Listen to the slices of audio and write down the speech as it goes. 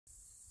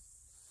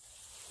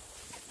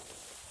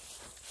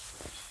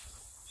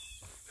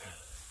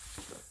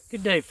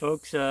Good day,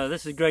 folks.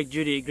 This is Greg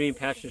Judy at Green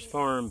Pastures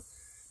Farm.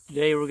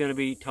 Today we're going to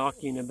be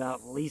talking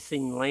about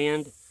leasing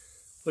land,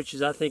 which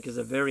I think is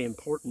a very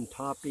important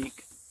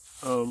topic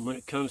when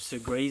it comes to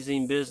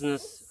grazing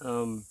business,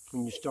 when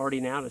you're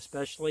starting out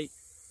especially.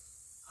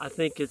 I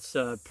think it's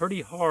pretty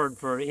hard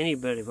for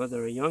anybody,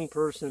 whether a young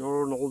person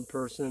or an old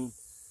person,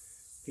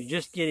 if you're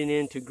just getting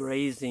into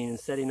grazing and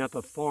setting up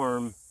a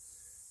farm,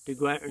 to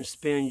go out and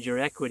spend your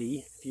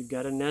equity. If you've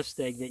got a nest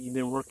egg that you've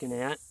been working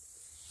at,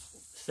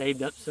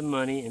 saved up some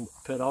money and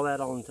put all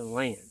that onto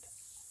land.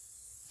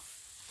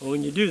 Well,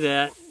 when you do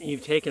that,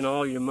 you've taken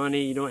all your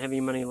money, you don't have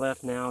any money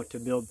left now to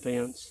build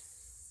fence,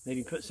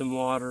 maybe put some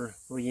water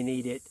where you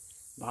need it,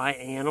 buy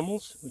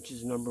animals, which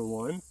is number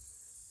one.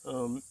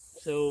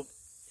 So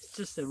it's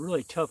just a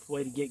really tough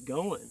way to get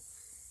going.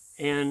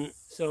 And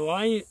so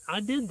I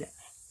did that,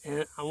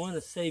 and I want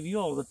to save you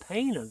all the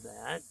pain of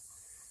that.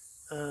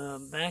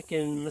 Back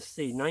in, let's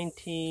see,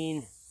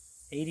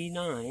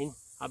 1989,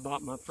 I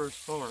bought my first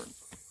farm.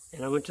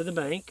 And I went to the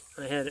bank.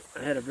 I had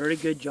a very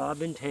good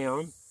job in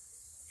town,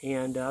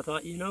 and I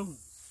thought, you know,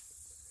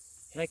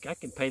 heck, I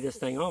can pay this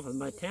thing off with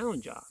my town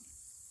job,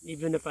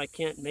 even if I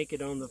can't make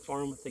it on the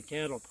farm with the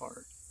cattle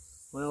part.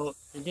 Well,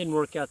 it didn't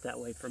work out that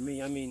way for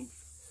me. I mean,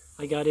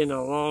 I got in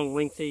a long,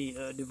 lengthy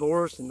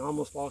divorce and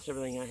almost lost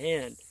everything I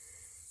had.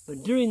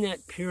 But during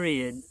that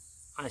period,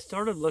 I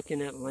started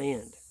looking at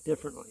land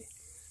differently,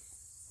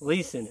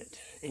 leasing it.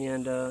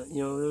 And,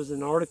 you know, there was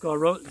an article I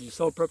wrote, the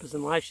sole purpose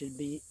in life should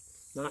be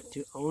not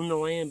to own the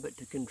land, but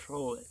to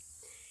control it.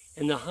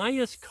 And the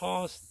highest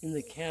cost in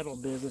the cattle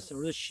business,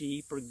 or the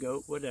sheep or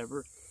goat,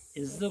 whatever,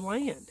 is the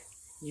land.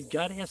 You've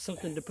got to have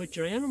something to put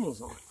your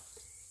animals on.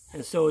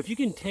 And so if you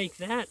can take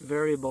that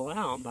variable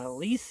out by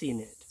leasing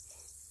it,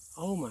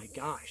 oh my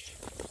gosh.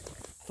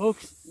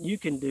 Folks, you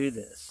can do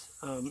this.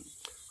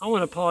 I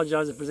want to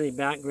apologize if there's any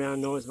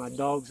background noise. My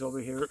dog's over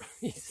here.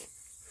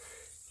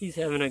 He's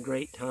having a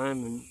great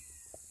time and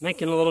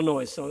making a little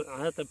noise, so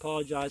I have to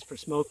apologize for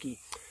Smokey.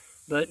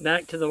 But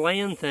back to the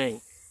land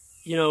thing,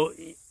 you know,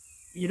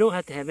 you don't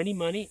have to have any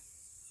money,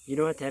 you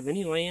don't have to have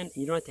any land,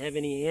 you don't have to have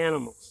any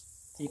animals.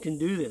 You can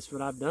do this,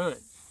 what I've done.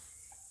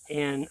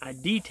 And I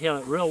detail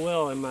it real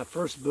well in my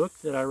first book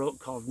that I wrote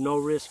called No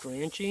Risk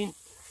Ranching.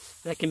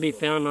 That can be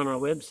found on our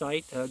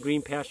website,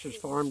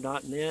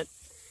 greenpasturesfarm.net.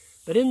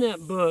 But in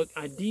that book,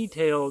 I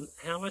detailed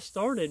how I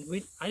started.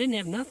 I didn't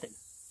have nothing.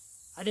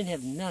 I didn't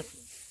have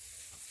nothing.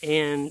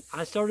 And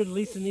I started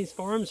leasing these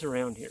farms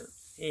around here.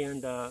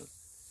 And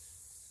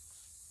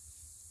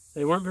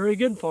they weren't very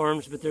good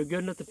farms, but they're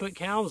good enough to put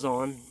cows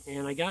on.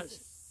 And I got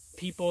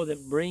people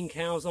that bring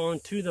cows on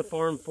to the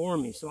farm for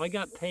me. So I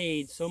got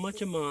paid so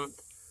much a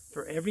month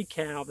for every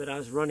cow that I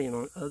was running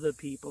on other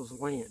people's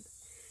land.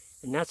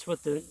 And that's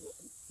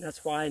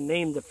why I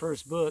named the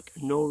first book,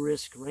 No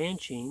Risk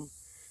Ranching,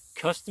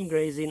 Custom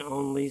Grazing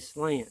on Leased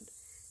Land.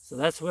 So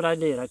that's what I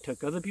did. I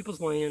took other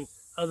people's land,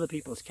 other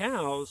people's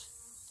cows,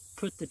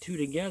 put the two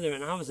together,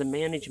 and I was a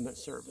management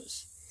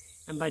service.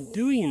 And by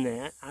doing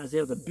that, I was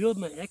able to build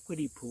my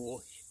equity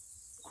pool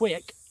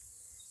quick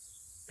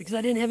because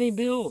I didn't have any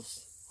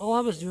bills. All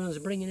I was doing was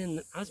bringing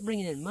in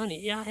money.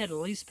 Yeah, I had a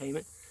lease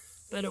payment,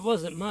 but it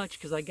wasn't much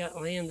because I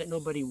got land that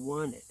nobody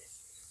wanted.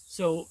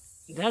 So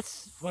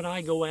that's what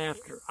I go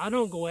after. I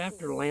don't go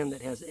after land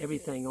that has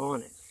everything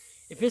on it.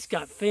 If it's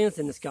got fence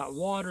and it's got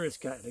water, it's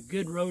got a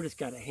good road, it's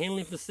got a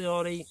handling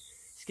facility,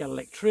 it's got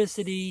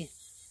electricity,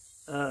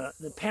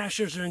 the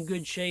pastures are in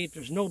good shape,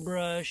 there's no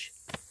brush,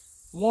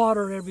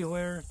 water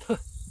everywhere.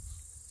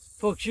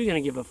 Folks, you're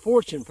going to give a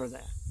fortune for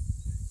that.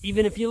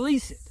 Even if you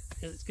lease it,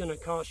 it's going to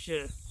cost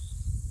you,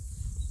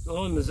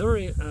 well, in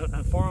Missouri,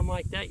 a farm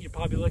like that, you're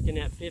probably looking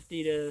at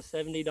 $50 to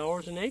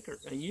 $70 an acre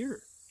a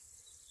year.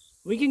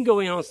 We can go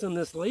in on some of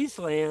this lease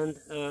land,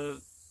 kind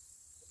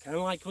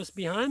of like what's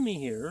behind me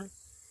here,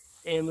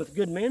 and with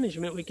good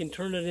management, we can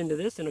turn it into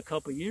this in a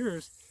couple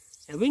years,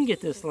 and we can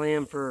get this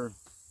land for,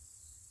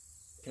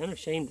 kind of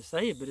ashamed to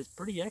say it, but it's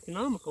pretty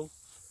economical.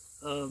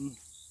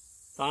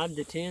 $5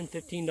 to $10,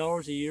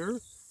 $15 a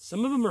year.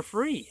 Some of them are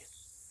free.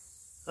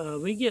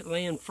 We get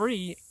land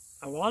free.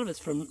 A lot of it's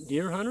from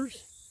deer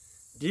hunters.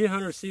 Deer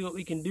hunters see what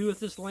we can do with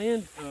this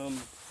land.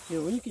 You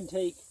know, when you can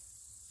take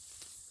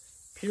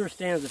pure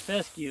stands of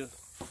fescue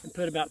and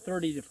put about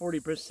 30 to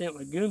 40%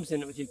 legumes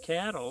in it with your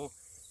cattle.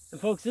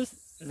 And folks, this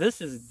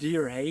is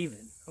deer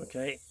haven,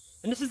 okay?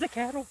 And this is a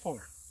cattle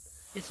farm.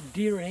 It's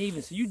deer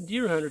haven, so you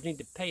deer hunters need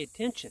to pay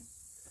attention.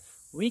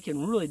 We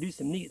can really do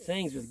some neat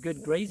things with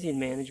good grazing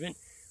management.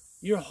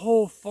 Your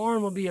whole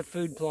farm will be a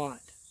food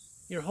plot.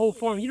 Your whole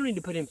farm, you don't need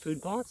to put in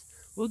food plots.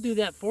 We'll do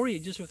that for you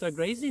just with our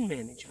grazing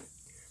management.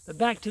 But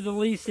back to the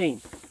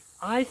leasing.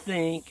 I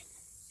think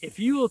if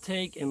you will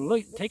take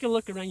a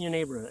look around your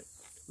neighborhood,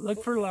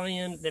 look for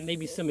land that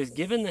maybe somebody's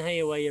giving the hay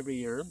away every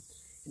year.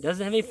 It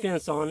doesn't have any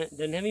fence on it,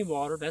 doesn't have any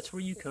water. That's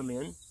where you come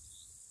in.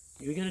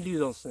 You're going to do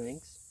those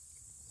things.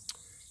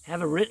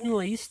 Have a written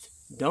lease.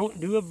 Don't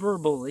do a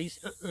verbal lease.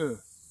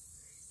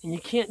 And you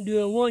can't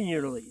do a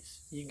one-year lease.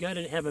 You've got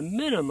to have a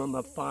minimum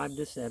of 5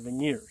 to 7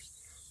 years.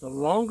 The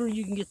longer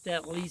you can get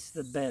that lease,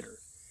 the better.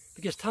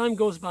 because time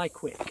goes by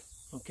quick,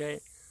 okay?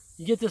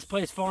 You get this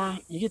farm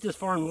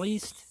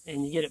leased,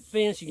 and you get it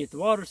fenced, you get the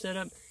water set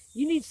up.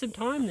 You need some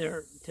time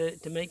there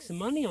to make some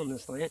money on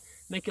this land,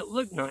 make it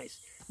look nice.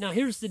 Now,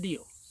 here's the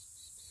deal.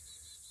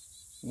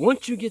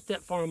 Once you get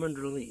that farm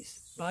under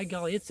lease, by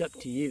golly, it's up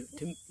to you.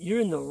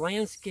 You're in the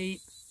landscape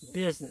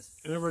business.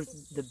 In other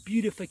words, the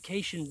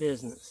beautification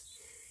business.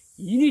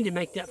 You need to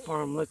make that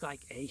farm look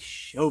like a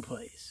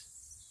showplace,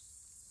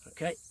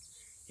 okay?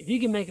 If you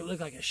can make it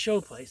look like a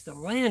showplace, the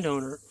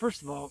landowner,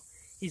 first of all,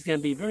 he's going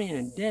to be very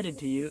indebted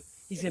to you.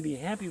 He's going to be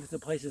happy with the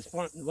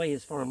way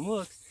his farm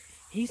looks.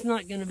 He's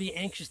not going to be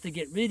anxious to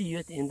get rid of you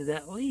at the end of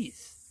that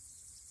lease,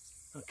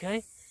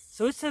 okay?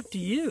 So it's up to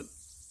you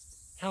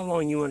how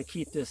long you want to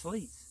keep this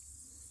lease.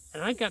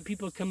 And I've got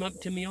people come up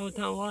to me all the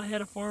time, well, I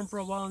had a farm for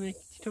a while and they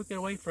took it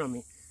away from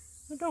me.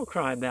 Well, don't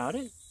cry about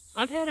it.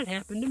 I've had it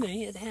happen to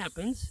me. It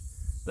happens.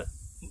 But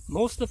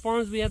most of the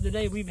farms we have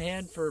today, we've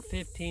had for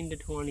 15 to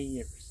 20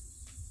 years.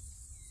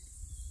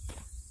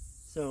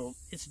 So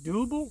it's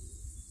doable.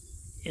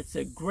 It's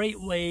a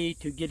great way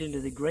to get into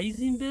the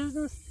grazing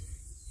business.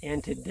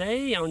 And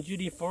today on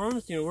Judy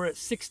Farms, we're at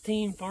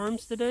 16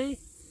 farms today.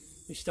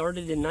 We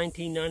started in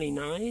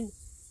 1999.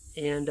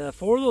 And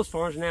 4 of those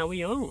farms now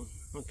we own.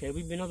 Okay,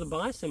 we've been able to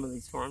buy some of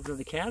these farms, or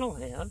the cattle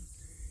have.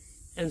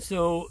 And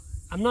so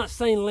I'm not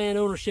saying land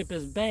ownership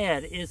is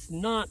bad. It's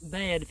not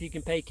bad if you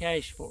can pay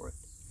cash for it.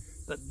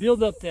 But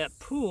build up that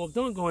pool.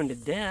 Don't go into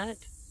debt.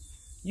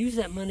 Use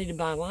that money to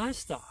buy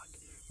livestock.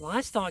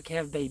 Livestock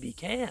have baby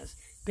calves.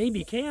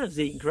 Baby calves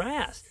eat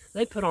grass.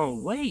 They put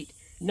on weight.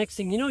 Next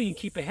thing you know, you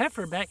keep a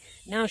heifer back.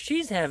 Now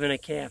she's having a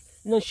calf.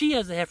 And then she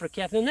has a heifer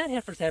calf. And then that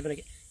heifer's having a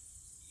calf.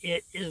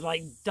 It is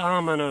like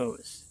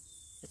dominoes.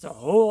 It's a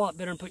whole lot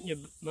better than putting your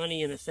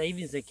money in a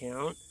savings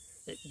account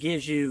that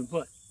gives you,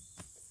 what,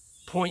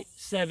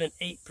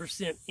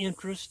 0.78%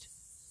 interest?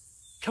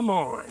 Come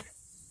on.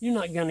 You're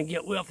not going to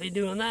get wealthy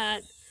doing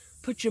that.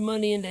 Put your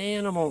money into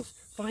animals.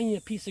 Find you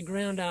a piece of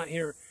ground out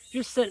here. If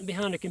you're sitting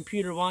behind a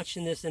computer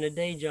watching this in a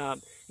day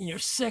job and you're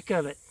sick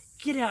of it,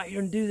 get out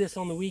here and do this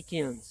on the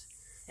weekends.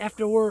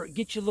 After work,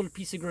 get you a little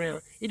piece of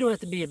ground. It don't have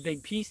to be a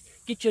big piece.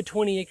 Get you a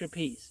 20-acre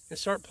piece and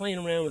start playing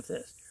around with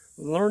this.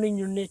 Learning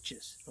your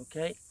niches,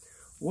 okay?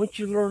 Once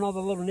you learn all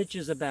the little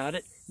niches about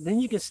it,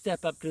 then you can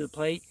step up to the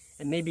plate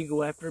and maybe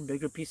go after a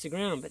bigger piece of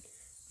ground. But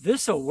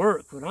this will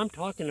work, what I'm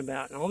talking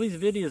about, and all these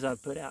videos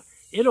I've put out,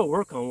 it'll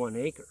work on 1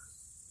 acre.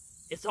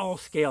 It's all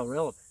scale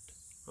relevant,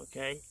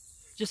 okay?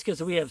 Just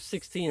because we have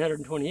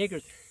 1,620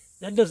 acres,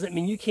 that doesn't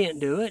mean you can't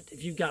do it.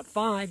 If you've got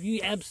 5, you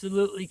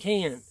absolutely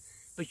can.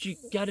 But you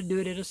got to do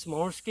it at a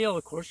smaller scale,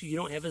 of course, you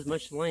don't have as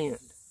much land.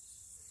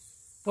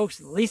 Folks,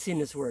 leasing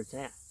is where it's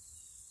at.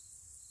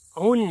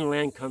 Owning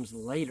land comes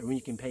later when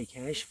you can pay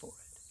cash for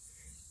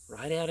it.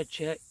 Write out a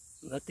check,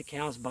 let the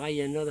cows buy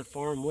you another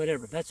farm,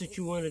 whatever. If that's what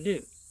you want to do.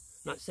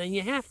 I'm not saying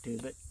you have to,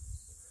 but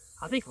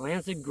I think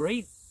land's a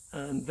great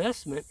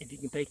investment if you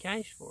can pay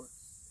cash for it.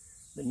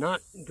 But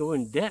not go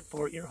in debt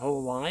for it your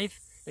whole life.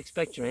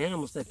 Expect your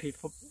animals to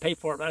pay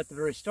for it right at the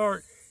very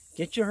start.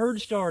 Get your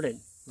herd started,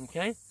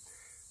 okay?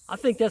 I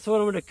think that's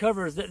what I'm going to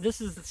cover. Is that this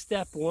is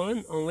step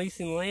 1 on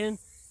leasing land.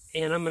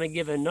 And I'm going to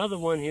give another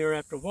one here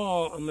after a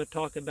while. I'm going to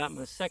talk about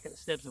my second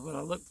steps of what I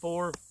look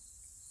for.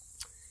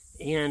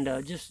 And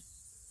just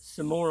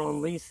some more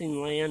on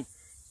leasing land.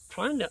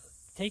 Trying to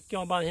take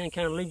y'all by the hand and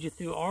kind of lead you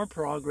through our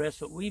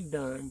progress, what we've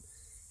done,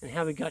 and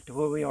how we got to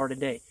where we are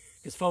today.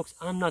 Because, folks,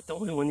 I'm not the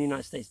only one in the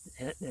United States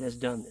that has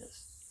done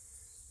this.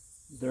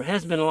 There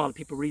has been a lot of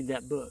people read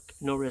that book,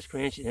 No Risk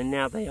Ranching, and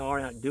now they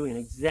are out doing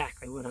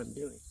exactly what I'm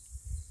doing.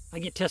 I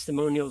get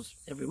testimonials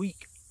every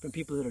week from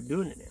people that are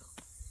doing it now.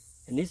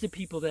 And these are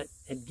people that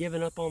had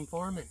given up on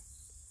farming.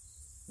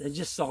 They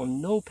just saw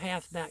no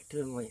path back to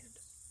the land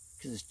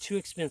because it's too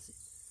expensive.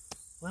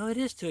 Well, it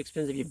is too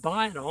expensive. You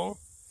buy it all,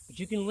 but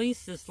you can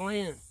lease this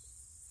land.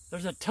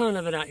 There's a ton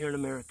of it out here in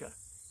America.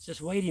 It's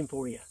just waiting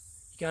for you.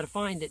 You got to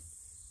find it.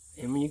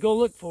 And when you go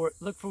look for it,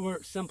 look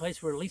for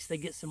someplace where at least they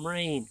get some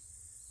rain.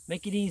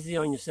 Make it easy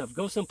on yourself.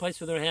 Go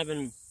someplace where they're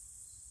having,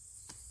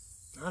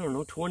 I don't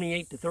know,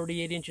 28 to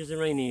 38 inches of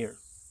rain a year.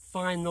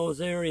 Find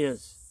those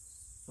areas,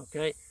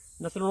 okay?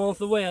 Nothing wrong with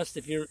the West.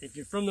 If you're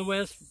from the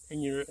West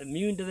and you're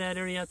immune to that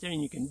area out there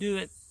and you can do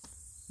it,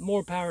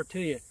 more power to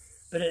you.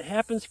 But it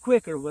happens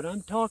quicker. What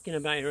I'm talking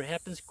about here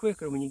happens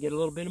quicker when you get a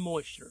little bit of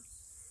moisture.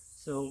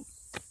 So,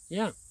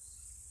 yeah,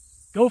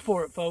 go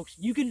for it, folks.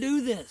 You can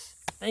do this.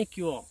 Thank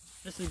you all.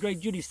 This is Greg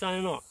Judy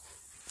signing off.